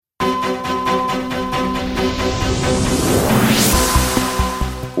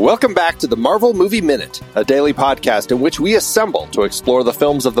Welcome back to the Marvel Movie Minute, a daily podcast in which we assemble to explore the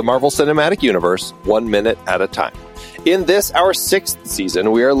films of the Marvel Cinematic Universe 1 minute at a time. In this, our 6th season,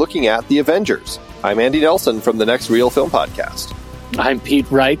 we are looking at The Avengers. I'm Andy Nelson from the Next Reel Film Podcast. I'm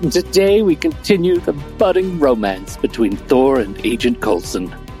Pete Wright, and today we continue the budding romance between Thor and Agent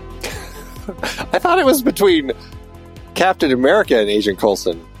Coulson. I thought it was between Captain America and Agent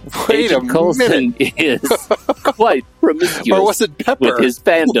Coulson. Wait Agent a Coulson minute. is quite promiscuous Or was it Pepper? with his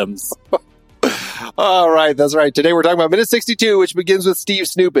fandoms. All right, that's right. Today we're talking about minute 62, which begins with Steve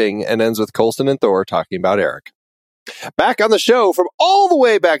snooping and ends with Coulson and Thor talking about Eric. Back on the show from all the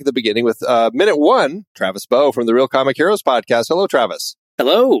way back at the beginning with minute 1, Travis Bowe from the Real Comic Heroes podcast. Hello, Travis.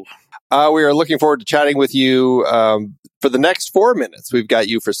 Hello. We are looking forward to chatting with you for the next 4 minutes. We've got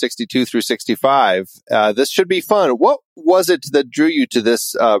you for 62 through 65. This should be fun. What was it that drew you to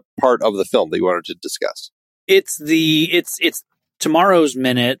this part of the film that you wanted to discuss? It's tomorrow's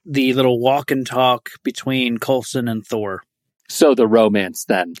minute, the little walk and talk between Coulson and Thor. So the romance,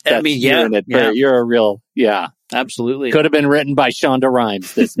 then. You're a real, absolutely. Could have been written by Shonda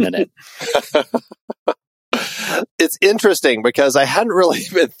Rhimes this minute. It's interesting because I hadn't really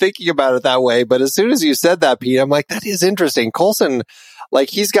been thinking about it that way, but as soon as you said that, Pete, I'm like, that is interesting. Coulson,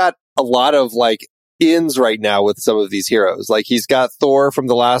 he's got a lot of ins right now with some of these heroes. He's got Thor from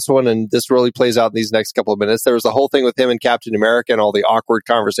the last one, and this really plays out in these next couple of minutes. There was the whole thing with him and Captain America and all the awkward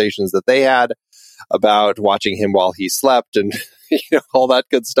conversations that they had about watching him while he slept and all that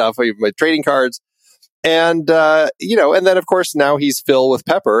good stuff, even my trading cards. And, and then, of course, now he's Phil with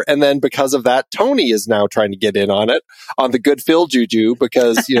Pepper. And then because of that, Tony is now trying to get in on it, on the good Phil juju,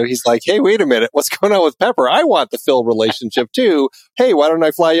 because, he's like, hey, wait a minute, what's going on with Pepper? I want the Phil relationship too. Hey, why don't I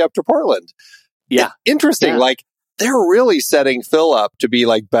fly you up to Portland? Yeah. It's interesting. Yeah. They're really setting Phil up to be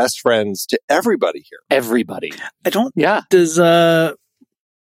best friends to everybody here. Everybody. Does,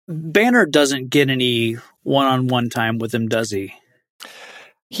 Banner doesn't get any one-on-one time with him, does he?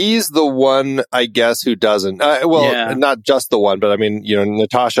 He's the one, I guess, who doesn't. Not just the one, but I mean,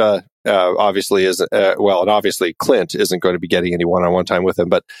 Natasha obviously is, and obviously Clint isn't going to be getting any one-on-one time with him.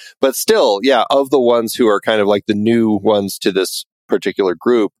 But still, of the ones who are kind of the new ones to this particular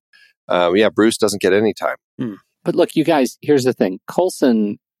group, Bruce doesn't get any time. But look, you guys, here's the thing.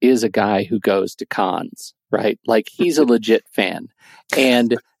 Coulson is a guy who goes to cons, right? He's a legit fan.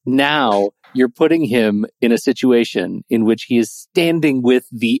 And now you're putting him in a situation in which he is standing with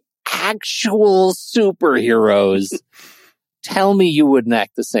the actual superheroes. Tell me you wouldn't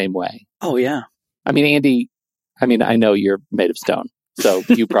act the same way. Oh, yeah. I mean, Andy, I know you're made of stone, so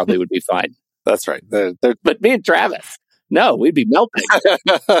you probably would be fine. That's right. But me and Travis, no, we'd be melting.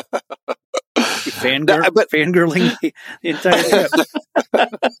 Fangirling the entire trip.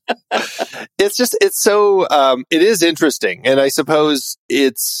 It is interesting. And I suppose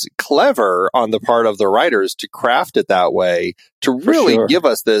it's clever on the part of the writers to craft it that way, to really give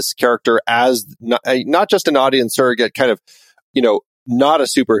us this character as not just an audience surrogate, kind of, not a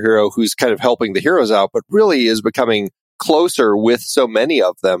superhero who's kind of helping the heroes out, but really is becoming closer with so many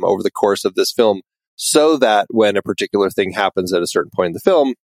of them over the course of this film, so that when a particular thing happens at a certain point in the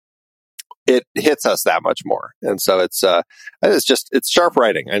film, it hits us that much more. And so it's sharp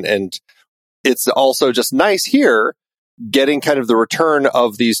writing. And it's also just nice here getting kind of the return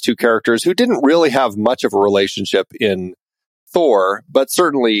of these two characters who didn't really have much of a relationship in Thor, but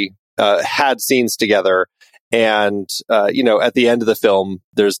certainly had scenes together. And, at the end of the film,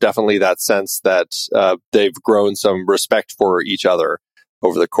 there's definitely that sense that they've grown some respect for each other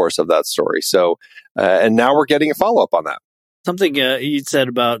over the course of that story. So, and now we're getting a follow-up on that. Something you said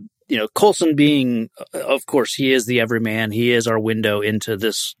about, Coulson being, of course, he is the everyman. He is our window into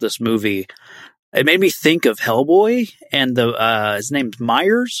this movie. It made me think of Hellboy, and his name's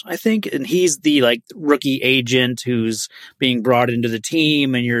Myers, I think, and he's the rookie agent who's being brought into the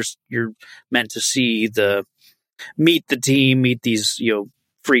team, and you're meant to meet the team, meet these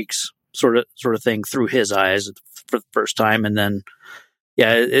freaks, sort of thing through his eyes for the first time, and then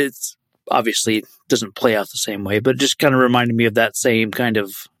it's obviously doesn't play out the same way, but it just kind of reminded me of that same kind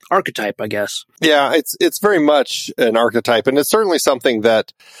of archetype, I guess. Yeah, it's very much an archetype, and it's certainly something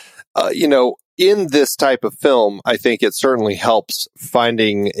that, in this type of film, I think it certainly helps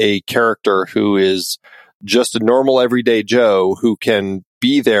finding a character who is just a normal everyday Joe who can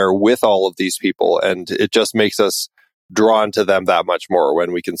be there with all of these people, and it just makes us drawn to them that much more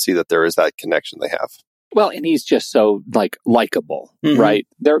when we can see that there is that connection they have. Well, and he's just so likable, right?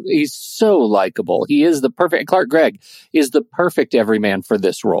 He's so likable. He is the perfect. Clark Gregg is the perfect everyman for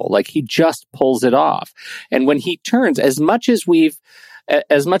this role. He just pulls it off. And when he turns, as much as we've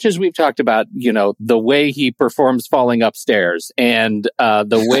as much as we've talked about, the way he performs falling upstairs and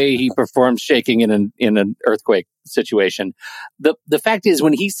the way he performs shaking in an earthquake situation, the fact is,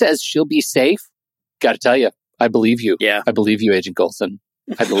 when he says she'll be safe, got to tell you, I believe you. Yeah, I believe you, Agent Coulson.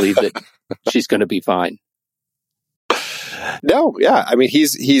 I believe that she's going to be fine. No, yeah. I mean,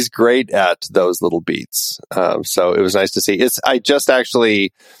 he's great at those little beats. So it was nice to see. I just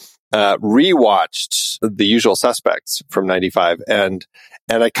actually rewatched The Usual Suspects from '95, and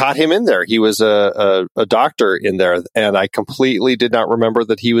I caught him in there. He was a doctor in there, and I completely did not remember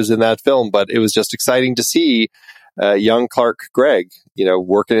that he was in that film. But it was just exciting to see young Clark Gregg,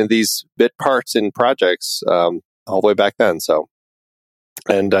 working in these bit parts in projects all the way back then. So,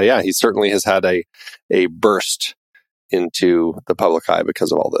 and he certainly has had a burst into the public eye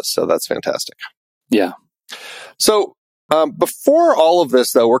because of all this. So that's fantastic. Yeah. So before all of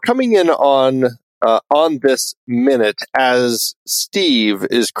this, though, we're coming in on this minute as Steve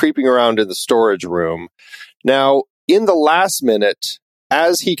is creeping around in the storage room. Now, in the last minute,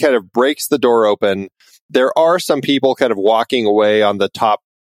 as he kind of breaks the door open, there are some people kind of walking away on the top.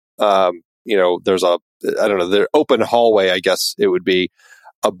 There's the open hallway, I guess it would be,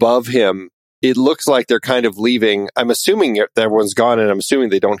 above him. It looks like they're kind of leaving. I'm assuming that everyone's gone, and I'm assuming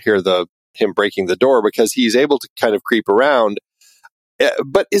they don't hear him breaking the door because he's able to kind of creep around.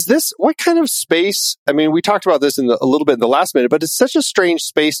 But what kind of space? I mean, we talked about this a little bit in the last minute, but it's such a strange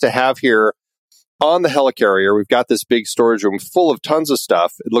space to have here on the helicarrier. We've got this big storage room full of tons of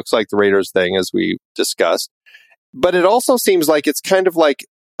stuff. It looks like the Raiders thing, as we discussed. But it also seems like it's kind of like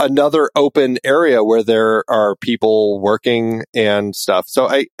another open area where there are people working and stuff. So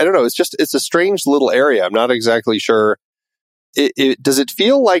I don't know. It's a strange little area. I'm not exactly sure. Does it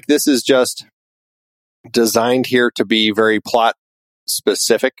feel like this is just designed here to be very plot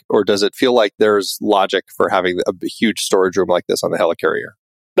specific, or does it feel like there's logic for having a huge storage room like this on the helicarrier?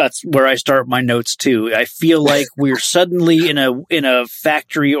 That's where I start my notes too. I feel like we're suddenly in a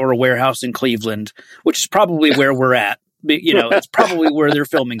factory or a warehouse in Cleveland, which is probably where we're at. It's probably where they're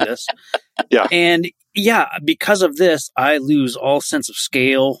filming this. Yeah. And because of this, I lose all sense of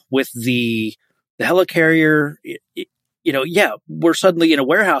scale with the helicarrier. We're suddenly in a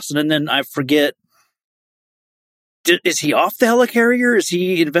warehouse, and then I forget. Is he off the helicarrier? Is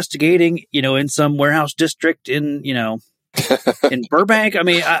he investigating, in some warehouse district in Burbank? I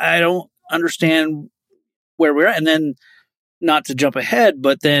mean, I don't understand where we're at. And then, not to jump ahead,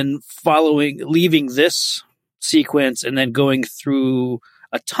 but then leaving this sequence and then going through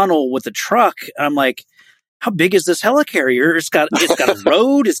a tunnel with a truck, I'm like, how big is this helicarrier? It's got a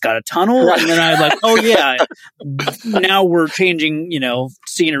road, it's got a tunnel, and then I'm like, oh yeah, now we're changing,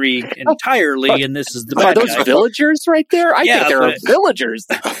 scenery entirely, and this is the bad Are those guy. Villagers right there? I think there are villagers.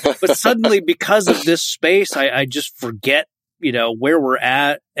 But suddenly, because of this space, I just forget, where we're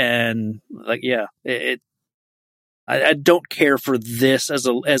at, and like, I don't care for this as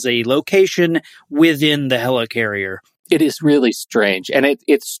a location within the helicarrier. It is really strange, and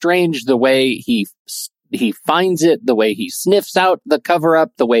it's strange the way he finds it, the way he sniffs out the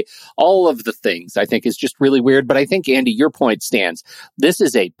cover-up, the way all of the things, I think, is just really weird. But I think, Andy, your point stands. This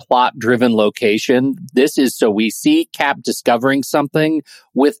is a plot-driven location. This is so we see Cap discovering something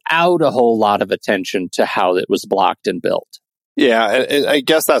without a whole lot of attention to how it was blocked and built. Yeah, and I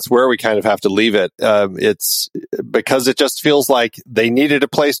guess that's where we kind of have to leave it. It's because it just feels like they needed a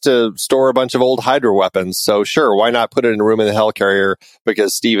place to store a bunch of old Hydra weapons. So sure, why not put it in a room in the helicarrier,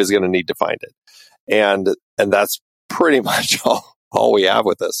 because Steve is going to need to find it. And that's pretty much all we have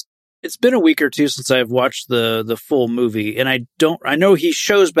with this. It's been a week or two since I've watched the full movie, and I know he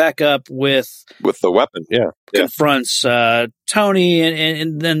shows back up with the weapon, confronts Tony,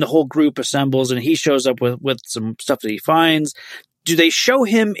 and then the whole group assembles, and he shows up with some stuff that he finds. Do they show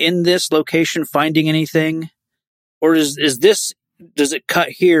him in this location finding anything, or does it cut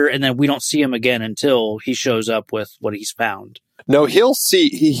here and then we don't see him again until he shows up with what he's found? No, he'll see.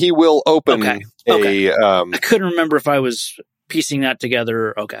 He will open Okay. I couldn't remember if I was piecing that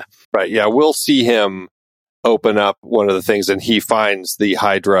together. Okay. Right. Yeah. We'll see him open up one of the things, and he finds the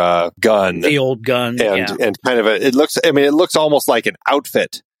Hydra gun, the old gun, and kind of it looks almost like an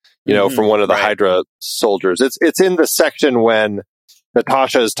outfit, from one of the Hydra soldiers. It's in the section when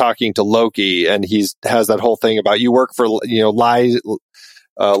Natasha is talking to Loki, and he has that whole thing about you work for, liars,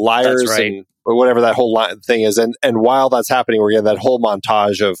 and or whatever that whole thing is. And while that's happening, we're getting that whole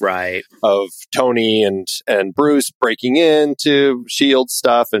montage of Tony and Bruce breaking into S.H.I.E.L.D.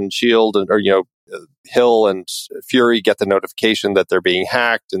 stuff, and S.H.I.E.L.D. Hill and Fury get the notification that they're being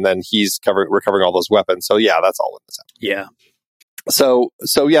hacked, and then he's recovering all those weapons. So yeah, that's all in this episode. Yeah. So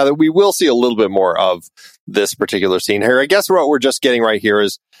yeah, we will see a little bit more of this particular scene here. I guess what we're just getting right here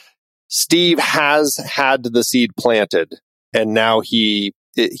is Steve has had the seed planted, and now he's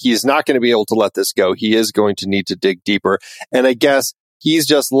not going to be able to let this go. He is going to need to dig deeper. And I guess he's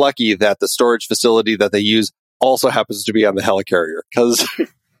just lucky that the storage facility that they use also happens to be on the helicarrier, because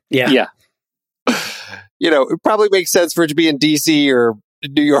yeah. It probably makes sense for it to be in DC or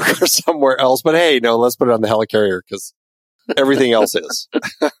New York or somewhere else. But hey, no, let's put it on the helicarrier because everything else is.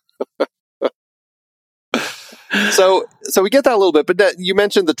 So we get that a little bit, but you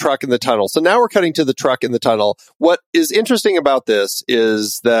mentioned the truck in the tunnel. So now we're cutting to the truck in the tunnel. What is interesting about this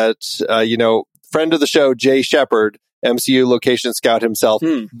is that, friend of the show, Jay Shepard, MCU location scout himself,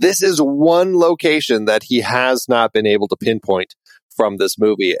 this is one location that he has not been able to pinpoint from this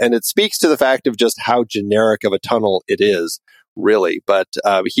movie. And it speaks to the fact of just how generic of a tunnel it is, really. But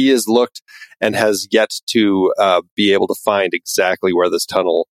he has looked and has yet to be able to find exactly where this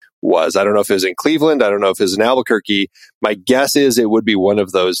tunnel was. I don't know if it was in Cleveland. I don't know if it was in Albuquerque. My guess is it would be one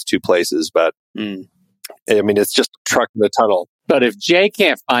of those two places. But I mean, it's just a truck in the tunnel. But if Jay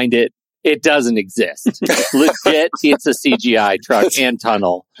can't find it, it doesn't exist. Legit, it's a CGI truck and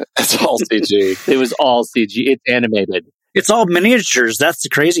tunnel. It's all CG. It was all CG. It's animated. It's all miniatures. That's the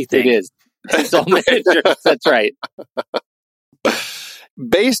crazy thing. It is. It's all miniatures. That's right.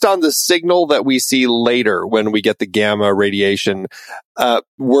 Based on the signal that we see later when we get the gamma radiation,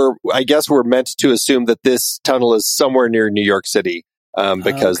 we're meant to assume that this tunnel is somewhere near New York City,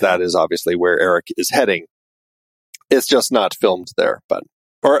 because that is obviously where Eric is heading. It's just not filmed there,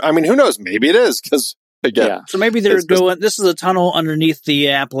 who knows? Maybe it is, because again. Yeah. So maybe they're going, this is a tunnel underneath the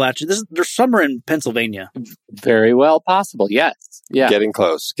Appalachian. There's somewhere in Pennsylvania. Very well possible. Yes. Yeah. Getting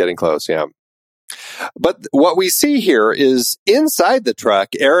close. Yeah. But what we see here is inside the truck,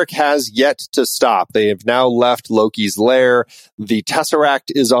 Eric has yet to stop. They have now left Loki's lair. The Tesseract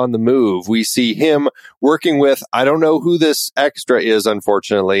is on the move. We see him working with, I don't know who this extra is,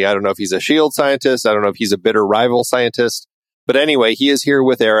 unfortunately. I don't know if he's a S.H.I.E.L.D. scientist. I don't know if he's a bitter rival scientist. But anyway, he is here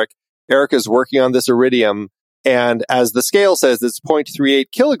with Eric. Eric is working on this iridium. And as the scale says, it's 0.38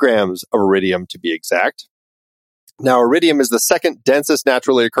 kilograms of iridium to be exact. Now, iridium is the second densest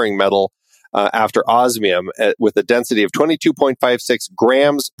naturally occurring metal after osmium, with a density of 22.56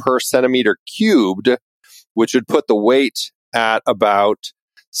 grams per centimeter cubed, which would put the weight at about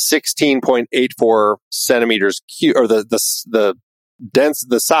 16.84 centimeters cubed, or the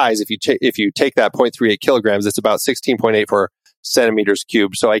size. If you take that 0.38 kilograms, it's about 16.84 centimeters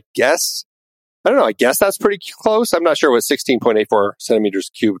cubed. So I guess that's pretty close. I'm not sure what 16.84 centimeters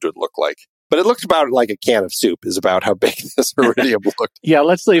cubed would look like. But it looked about like a can of soup is about how big this iridium looked. Yeah,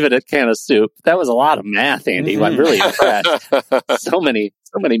 let's leave it at can of soup. That was a lot of math, Andy. I'm really impressed. So many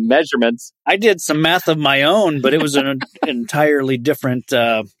measurements. I did some math of my own, but it was an entirely different.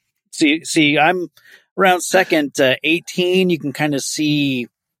 See, I'm around second 18. You can kind of see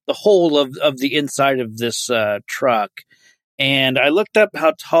the whole of the inside of this truck. And I looked up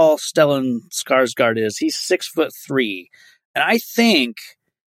how tall Stellan Skarsgård is. He's 6'3", and I think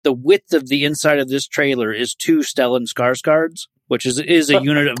the width of the inside of this trailer is 2 Stellan Skarsgårds, which is a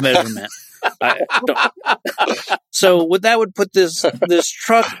unit of measurement. So what that would put this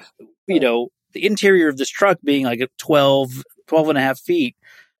truck, the interior of this truck being like 12 and a half feet.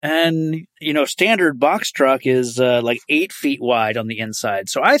 And, standard box truck is like 8 feet wide on the inside.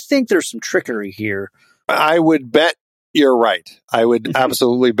 So I think there's some trickery here. I would bet you're right. I would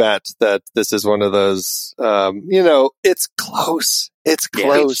absolutely bet that this is one of those, it's close. It's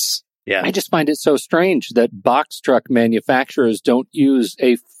close. Yeah. I just find it so strange that box truck manufacturers don't use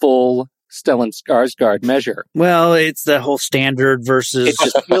a full Stellan Skarsgård measure. Well, it's the whole standard versus... It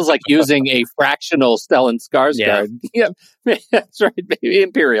just feels like using a fractional Stellan Skarsgård. Yeah, that's right. Maybe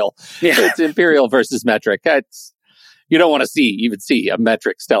Imperial. Yeah. It's Imperial versus metric. You don't want to even see a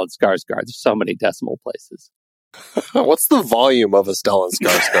metric Stellan Skarsgård. There's so many decimal places. What's the volume of a Stellan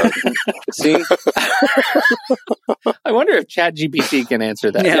Skarsgård? See? I wonder if ChatGPT can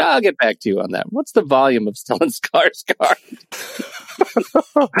answer that. Yeah, I'll get back to you on that. What's the volume of Stellan Skarsgård?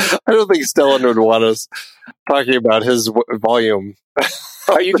 I don't think Stellan would want us talking about his volume.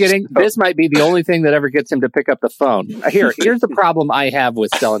 Are you kidding? This might be the only thing that ever gets him to pick up the phone. Here's the problem I have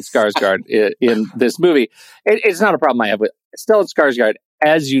with Stellan Skarsgård in this movie. It's not a problem I have with Stellan Skarsgård,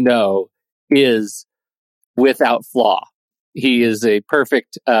 as you know, is without flaw. He is a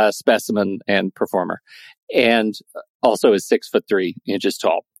perfect specimen and performer, and also is 6'3"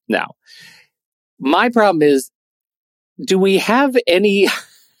 tall. Now, my problem is, do we have any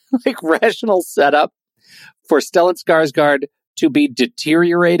rational setup for Stellan Skarsgård to be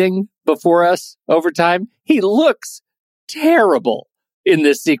deteriorating before us over time? He looks terrible in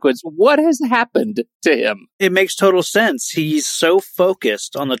this sequence. What has happened to him? It makes total sense. He's so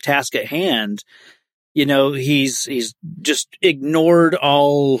focused on the task at hand. You know, he's just ignored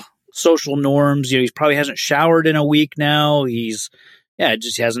all social norms. You know, he probably hasn't showered in a week now. Just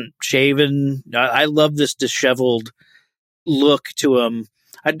hasn't shaven. I love this disheveled look to him.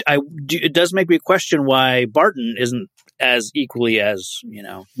 It does make me question why Barton isn't as equally as,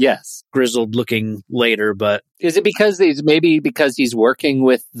 yes, grizzled looking later. But is it because he's working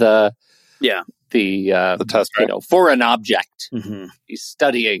with the test, for an object? Mm-hmm. He's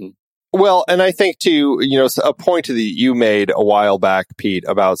studying. Well, and I think too, a point that you made a while back, Pete,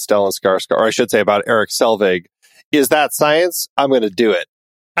 about Stellan Skarsgård, or I should say about Eric Selvig, is that science? I'm going to do it.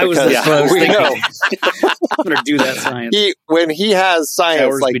 I was thinking. I'm going to do that science. When he has science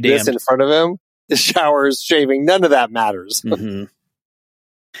showers like this in front of him, showers, shaving, none of that matters. Mm-hmm.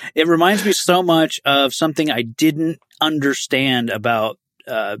 It reminds me so much of something I didn't understand about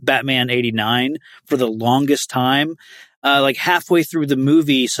Batman 89 for the longest time. Like halfway through the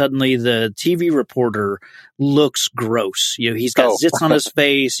movie, suddenly the TV reporter looks gross. He's got zits on his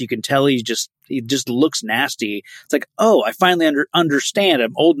face. You can tell he just looks nasty. It's like, I finally understand.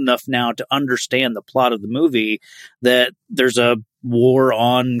 I'm old enough now to understand the plot of the movie, that there's a war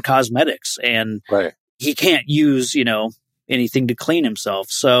on cosmetics and he can't use, anything to clean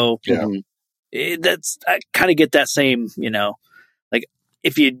himself. So I kind of get that same, like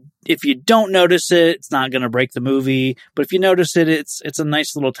if you don't notice it, it's not going to break the movie. But if you notice it, it's a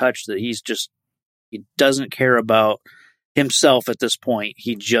nice little touch that he doesn't care about himself at this point.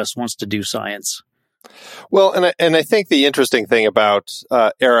 He just wants to do science. Well, and I think the interesting thing about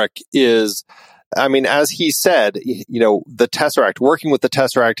Eric is, I mean, as he said, the Tesseract, working with the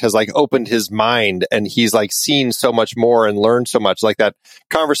Tesseract has like opened his mind, and he's like seen so much more and learned so much. Like that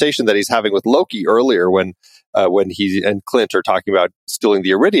conversation that he's having with Loki earlier when he and Clint are talking about stealing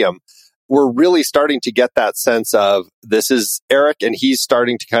the iridium, we're really starting to get that sense of this is Eric, and he's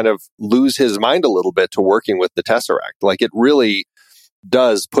starting to kind of lose his mind a little bit to working with the Tesseract. Like it really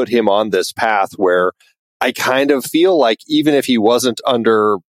does put him on this path where I kind of feel like even if he wasn't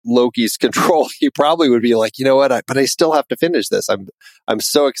under Loki's control, he probably would be like, you know what, but I still have to finish this. I'm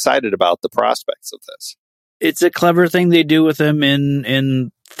so excited about the prospects of this. It's a clever thing they do with him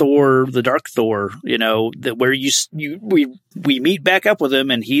in Thor, the Dark Thor, that where we meet back up with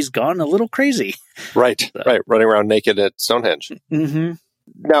him and he's gone a little crazy. Right, right. Running around naked at Stonehenge. Mm-hmm.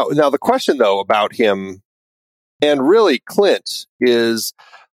 Now the question though about him and really Clint is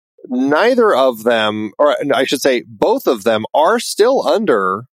neither of them, or I should say both of them, are still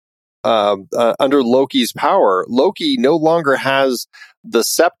under Loki's power. Loki no longer has the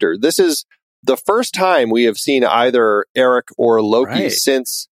scepter. This is the first time we have seen either Eric or Loki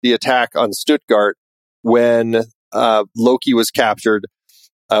since the attack on Stuttgart when Loki was captured.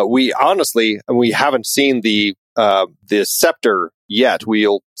 We haven't seen the scepter yet.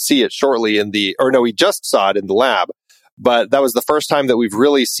 We'll see it shortly we just saw it in the lab. But that was the first time that we've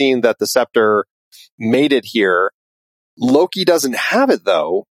really seen that the scepter made it here. Loki doesn't have it,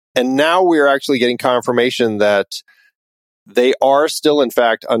 though. And now we're actually getting confirmation that they are still, in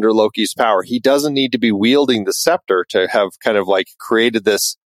fact, under Loki's power. He doesn't need to be wielding the scepter to have kind of like created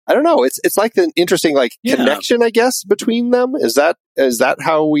this. I don't know. It's like an interesting connection, I guess, between them. Is that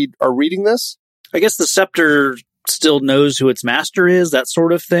how we are reading this? I guess the scepter still knows who its master is, that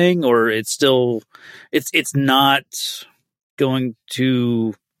sort of thing, or it's not going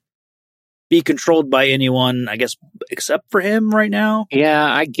to be controlled by anyone, I guess, except for him right now. Yeah,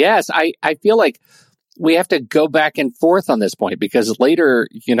 I guess. I feel like we have to go back and forth on this point because later,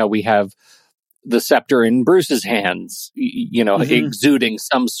 we have the scepter in Bruce's hands, exuding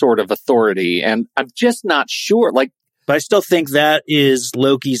some sort of authority. And I'm just not sure. But I still think that is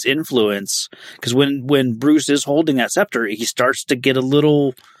Loki's influence, because when Bruce is holding that scepter, he starts to get a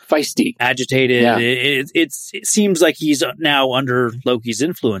little feisty, agitated. Yeah. It seems like he's now under Loki's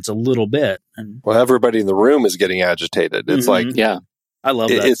influence a little bit. And everybody in the room is getting agitated. It's I love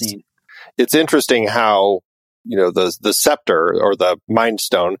that scene. It's interesting how the scepter or the Mind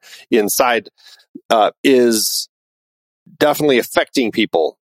Stone inside is definitely affecting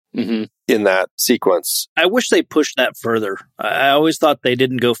people. Mm-hmm. In that sequence. I wish they pushed that further. I always thought they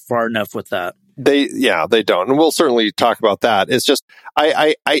didn't go far enough with that. They don't. And we'll certainly talk about that. It's just,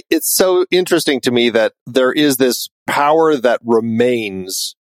 it's so interesting to me that there is this power that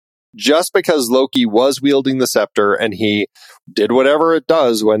remains just because Loki was wielding the scepter and he did whatever it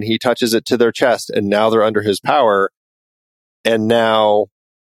does when he touches it to their chest, and now they're under his power. And now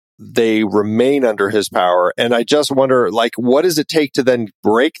they remain under his power. And I just wonder, what does it take to then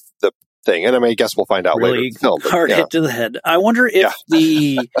break thing. And I mean, I guess we'll find out later in the film. Hard hit to the head. I wonder if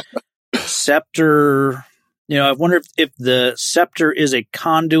the scepter, I wonder if the scepter is a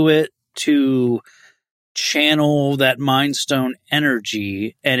conduit to channel that Mind Stone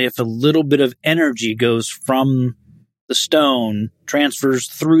energy, and if a little bit of energy goes from the stone, transfers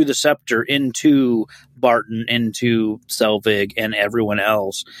through the scepter into Barton, into Selvig, and everyone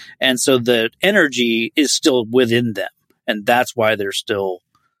else. And so the energy is still within them, and that's why they're still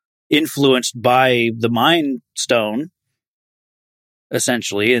influenced by the Mind Stone,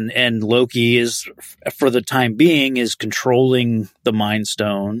 essentially. And Loki is, for the time being, is controlling the Mind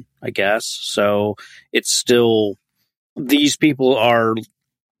Stone, I guess. So it's still, these people are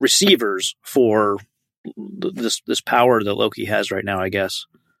receivers for this power that Loki has right now, I guess.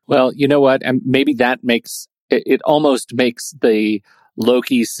 Well, you know what? And maybe that makes it almost makes the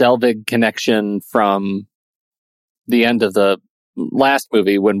Loki Selvig connection from the end of the last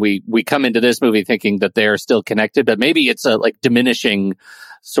movie, when we come into this movie thinking that they're still connected, but maybe it's a diminishing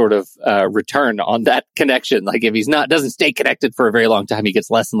sort of return on that connection. Like if he's doesn't stay connected for a very long time, he gets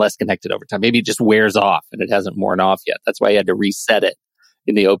less and less connected over time. Maybe it just wears off and it hasn't worn off yet. That's why he had to reset it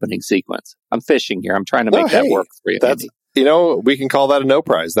in the opening sequence. I'm fishing here. I'm trying to make that work for you. That's, we can call that a no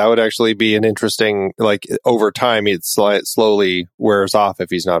prize. That would actually be an interesting, over time, it slowly wears off if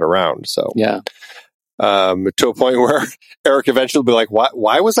he's not around. So yeah. To a point where Eric eventually will be like,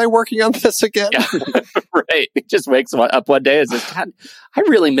 why was I working on this again? Yeah. Right. He just wakes up one day and says, God, I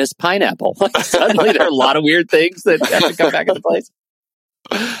really miss pineapple. Suddenly there are a lot of weird things that have to come back into place.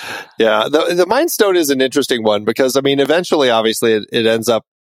 Yeah. The Mind Stone is an interesting one because, eventually, obviously, it ends up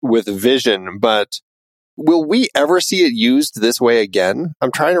with Vision, but will we ever see it used this way again?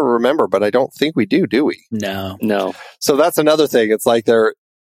 I'm trying to remember, but I don't think we do we? No. So that's another thing. It's like they're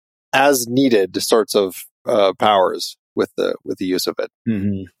as needed sorts of powers with the use of it.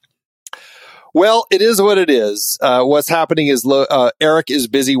 Mm-hmm. Well, it is what it is. What's happening is Eric is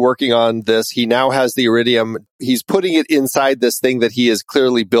busy working on this. He now has the iridium. He's putting it inside this thing that he has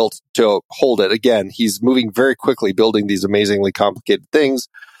clearly built to hold it. Again, he's moving very quickly, building these amazingly complicated things.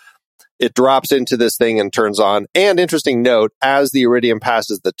 It drops into this thing and turns on. And interesting note, as the iridium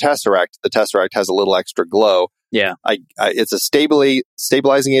passes the Tesseract has a little extra glow. Yeah. It's a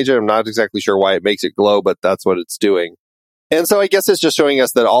stabilizing agent. I'm not exactly sure why it makes it glow, but that's what it's doing. And so I guess it's just showing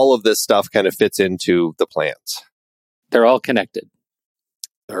us that all of this stuff kind of fits into the plans. They're all connected.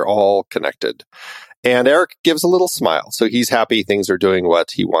 And Eric gives a little smile. So he's happy things are doing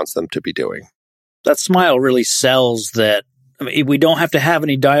what he wants them to be doing. That smile really sells that. We don't have to have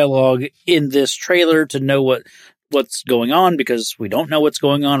any dialogue in this trailer to know what's going on, because we don't know what's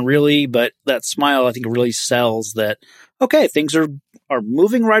going on really. But that smile, I think, really sells that. Okay, things are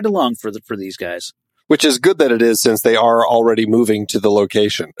moving right along for these guys. Which is good that it is, since they are already moving to the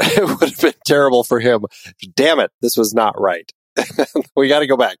location. It would have been terrible for him. Damn it, this was not right. We got to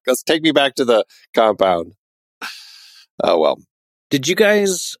go back. Let's take me back to the compound. Oh, well. Did you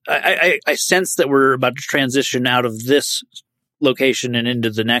guys... I sense that we're about to transition out of this location and into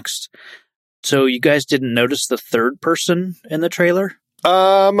the next. So you guys didn't notice the third person in the trailer?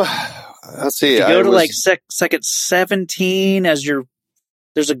 Let's see. If you go to second 17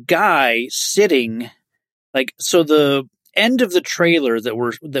 there's a guy sitting... so the end of the trailer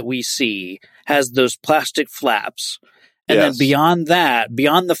that we see has those plastic flaps. And then beyond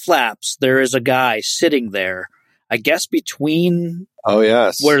the flaps, there is a guy sitting there, I guess between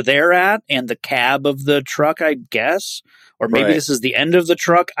where they're at and the cab of the truck, I guess. Or maybe this is the end of the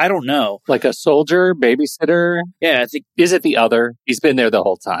truck. I don't know. Like a soldier, babysitter? Yeah, I think... Is it the other? He's been there the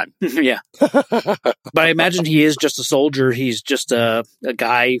whole time. Yeah. But I imagine he is just a soldier. He's just a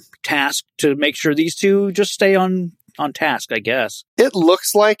guy tasked to make sure these two just stay on task, I guess. It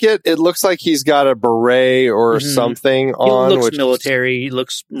looks like it. It looks like he's got a beret or something on. He looks military. He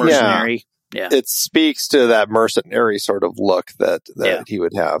looks mercenary. Yeah. It speaks to that mercenary sort of look that he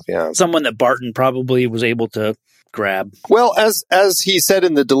would have. Yeah. Someone that Barton probably was able to grab. Well, as he said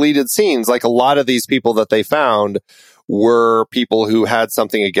in the deleted scenes, a lot of these people that they found were people who had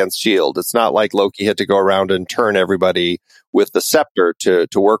something against S.H.I.E.L.D. It's not like Loki had to go around and turn everybody with the scepter to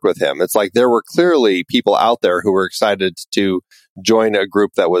work with him. It's like there were clearly people out there who were excited to join a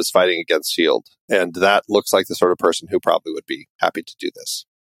group that was fighting against S.H.I.E.L.D. And that looks like the sort of person who probably would be happy to do this.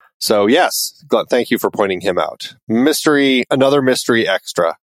 So yes, thank you for pointing him out. Another mystery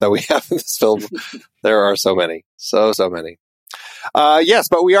extra that we have in this film. There are so many. So many. Yes,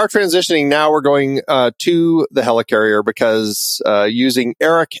 but we are transitioning now. We're going to the helicarrier because using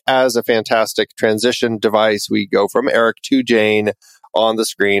Eric as a fantastic transition device, we go from Eric to Jane on the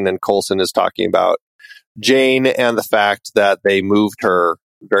screen, and Coulson is talking about Jane and the fact that they moved her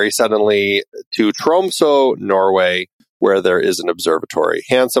very suddenly to Tromsø, Norway, where there is an observatory.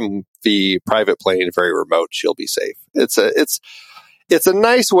 Handsome fee, private plane, very remote. She'll be safe. It's a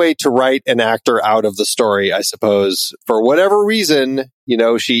nice way to write an actor out of the story, I suppose. For whatever reason,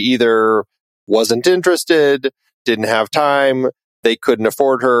 she either wasn't interested, didn't have time, they couldn't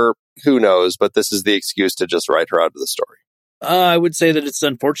afford her, who knows, but this is the excuse to just write her out of the story. I would say that it's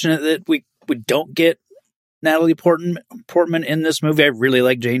unfortunate that we don't get Natalie Portman in this movie. I really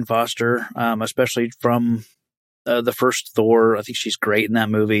like Jane Foster, especially from the first Thor. I think she's great in that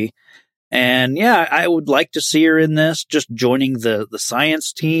movie. And yeah, I would like to see her in this, just joining the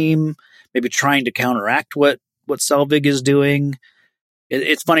science team, maybe trying to counteract what Selvig is doing.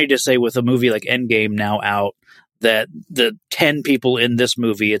 It's funny to say with a movie like Endgame now out that the 10 people in this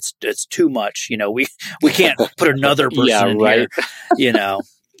movie, it's too much. We can't put another person in here,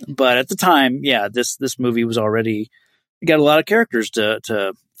 But at the time, this movie was already, you got a lot of characters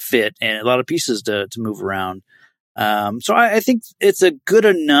to fit and a lot of pieces to move around. So I think it's a good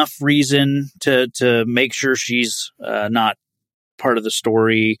enough reason to make sure she's not part of the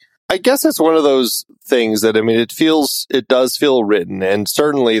story. I guess it's one of those things that, it does feel written, and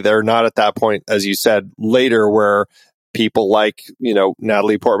certainly they're not at that point, as you said, later where people like,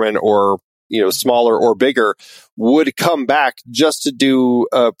 Natalie Portman or, smaller or bigger would come back just to do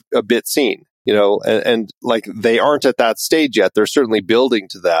a bit scene, and like they aren't at that stage yet. They're certainly building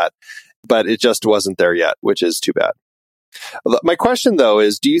to that, but it just wasn't there yet, which is too bad. My question, though,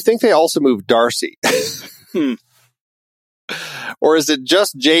 is, do you think they also moved Darcy? Or is it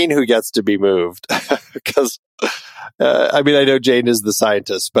just Jane who gets to be moved? Because, I know Jane is the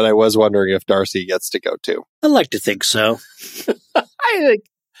scientist, but I was wondering if Darcy gets to go too. I like to think so.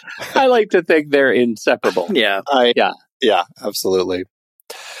 I like to think they're inseparable. Yeah. Yeah, absolutely.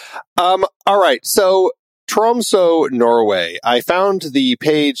 All right. So Tromsø, Norway. I found the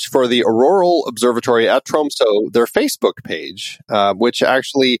page for the Auroral Observatory at Tromsø, their Facebook page, which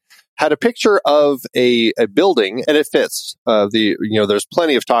actually had a picture of a building, and it fits. There's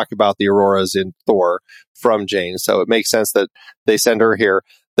plenty of talk about the auroras in Thor from Jane, so it makes sense that they send her here.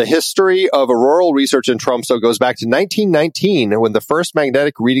 The history of auroral research in Tromsø goes back to 1919, when the first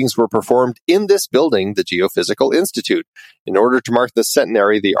magnetic readings were performed in this building, the Geophysical Institute. In order to mark the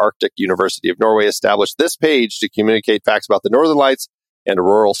centenary, the Arctic University of Norway established this page to communicate facts about the Northern Lights and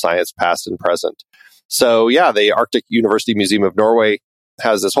auroral science past and present. So yeah, the Arctic University Museum of Norway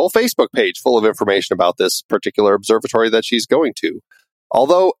has this whole Facebook page full of information about this particular observatory that she's going to.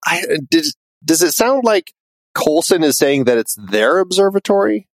 Although, does it sound like Coulson is saying that it's their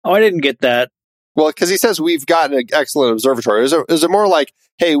observatory? Oh, I didn't get that. Well, because he says we've got an excellent observatory. Is it more like,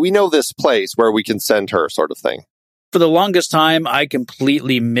 hey, we know this place where we can send her, sort of thing? For the longest time, I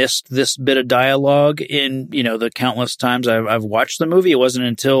completely missed this bit of dialogue in, the countless times I've watched the movie. It wasn't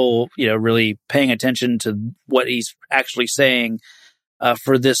until, really paying attention to what he's actually saying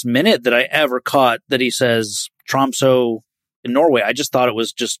for this minute that I ever caught that he says Tromsø in Norway. I just thought it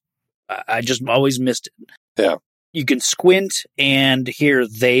was I just always missed it. Yeah. You can squint and hear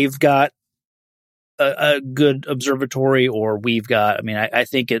they've got a good observatory, or we've got, I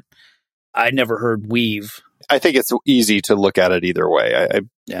think I never heard we've. I think it's easy to look at it either way.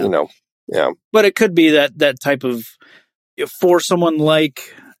 Yeah. But it could be that type of, for someone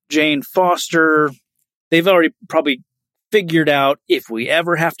like Jane Foster, they've already probably figured out, if we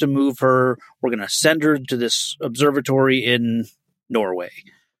ever have to move her, we're going to send her to this observatory in Norway.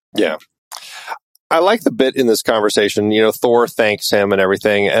 Yeah. I like the bit in this conversation, Thor thanks him and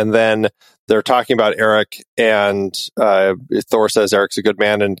everything, and then they're talking about Eric, and Thor says Eric's a good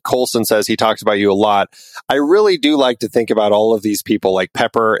man, and Coulson says he talks about you a lot. I really do like to think about all of these people, like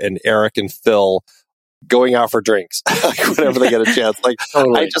Pepper and Eric and Phil, going out for drinks whenever they get a chance.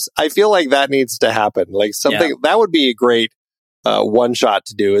 Totally. I feel like that needs to happen. That would be a great one shot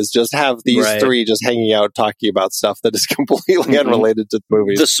to do, is just have these three just hanging out talking about stuff that is completely unrelated to the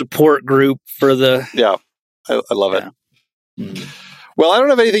movies. The support group for the... Yeah, I love it. Mm-hmm. Well, I don't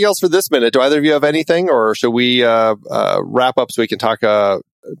have anything else for this minute. Do either of you have anything, or should we wrap up so we can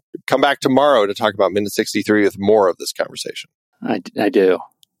come back tomorrow to talk about minute 63 with more of this conversation? I do.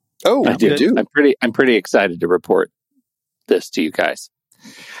 Oh, I do. I'm pretty excited to report this to you guys.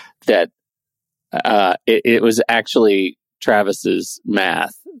 That it was actually Travis's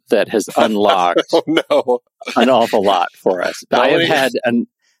math that has unlocked an awful lot for us. I have had an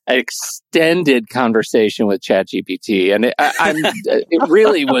extended conversation with ChatGPT, and it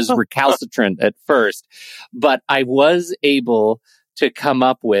really was recalcitrant at first, but I was able to come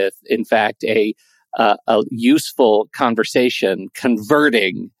up with, in fact, a useful conversation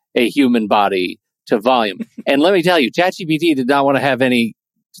converting a human body to volume. And let me tell you, ChatGPT did not want to have any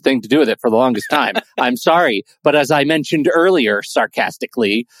thing to do with it for the longest time. I'm sorry. But as I mentioned earlier,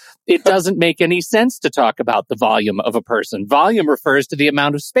 sarcastically, it doesn't make any sense to talk about the volume of a person. Volume refers to the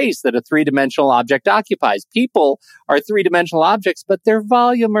amount of space that a three-dimensional object occupies. People are three-dimensional objects, but their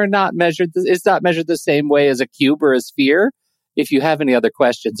volume is not measured the same way as a cube or a sphere. If you have any other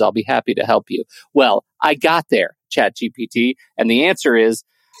questions, I'll be happy to help you. Well, I got there, ChatGPT, and the answer is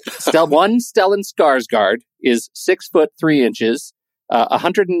one Stellan Skarsgård is 6 foot 3 inches,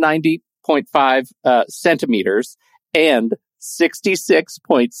 190.5 centimeters, and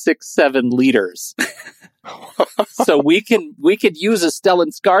 66.67 liters. So we could use a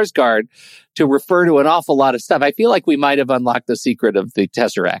Stellan Skarsgård to refer to an awful lot of stuff. I feel like we might have unlocked the secret of the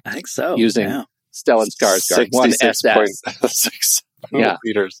Tesseract. I think so. Using Stellan Skarsgård. 66.6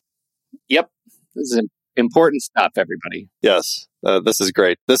 liters. Yep. This is important stuff, everybody. Yes. This is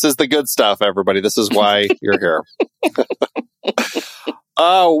great. This is the good stuff, everybody. This is why you're here.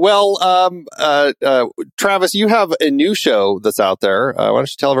 Travis, you have a new show that's out there. Why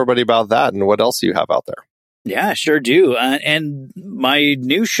don't you tell everybody about that and what else you have out there? Yeah, I sure do. And my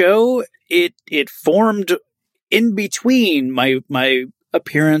new show, it formed in between my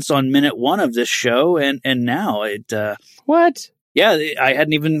appearance on minute 1 of this show and now it. What? Yeah, I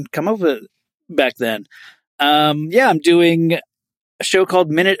hadn't even come up with it back then. I'm doing a show called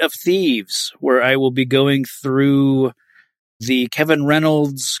Minute of Thieves, where I will be going through the Kevin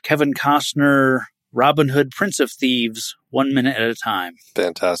Reynolds, Kevin Costner, Robin Hood, Prince of Thieves, 1 minute at a time.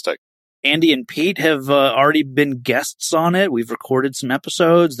 Fantastic. Andy and Pete have already been guests on it. We've recorded some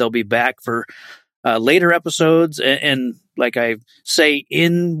episodes. They'll be back for later episodes. And like I say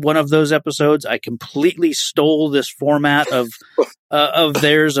in one of those episodes, I completely stole this format of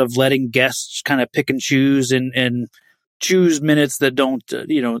theirs of letting guests kind of pick and choose and choose minutes that don't,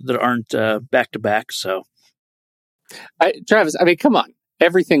 that aren't back to back. So, Travis, I mean, come on.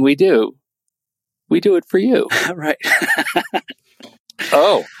 Everything we do it for you. Right.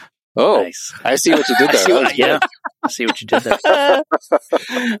 Oh, nice. I see what you did there. I see what you did there.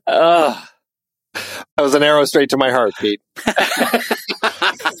 That was an arrow straight to my heart, Pete.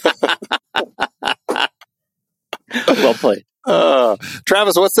 Well played.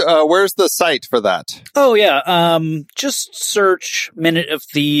 Travis, where's the site for that? Oh yeah. Just search Minute of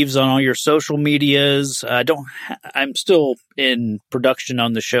Thieves on all your social medias. I'm still in production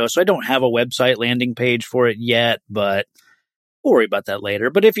on the show, so I don't have a website landing page for it yet, but we'll worry about that later.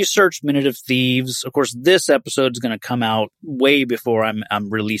 But if you search Minute of Thieves, of course, this episode is going to come out way before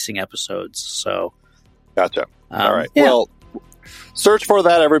I'm releasing episodes. So, gotcha. All right. Yeah. Well, search for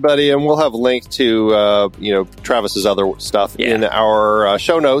that, everybody, and we'll have a link to Travis's other stuff in our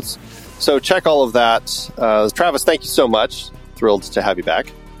show notes. So check all of that. Travis, thank you so much. Thrilled to have you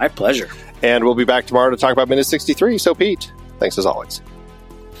back. My pleasure. And we'll be back tomorrow to talk about Minute 63. So, Pete, thanks as always.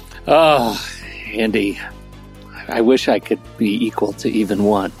 Oh, Andy, I wish I could be equal to even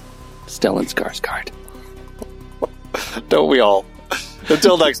one Stellan Skarsgård. Don't we all?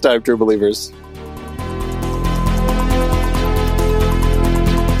 Until next time, true believers.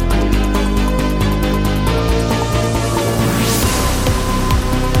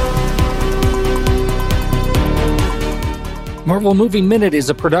 Marvel Movie Minute is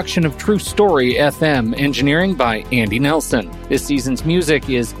a production of True Story FM, engineering by Andy Nelson. This season's music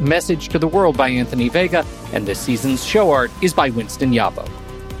is Message to the World by Anthony Vega, and this season's show art is by Winston Yabo.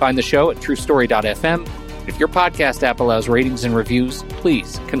 Find the show at truestory.fm. If your podcast app allows ratings and reviews,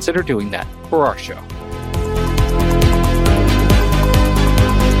 please consider doing that for our show.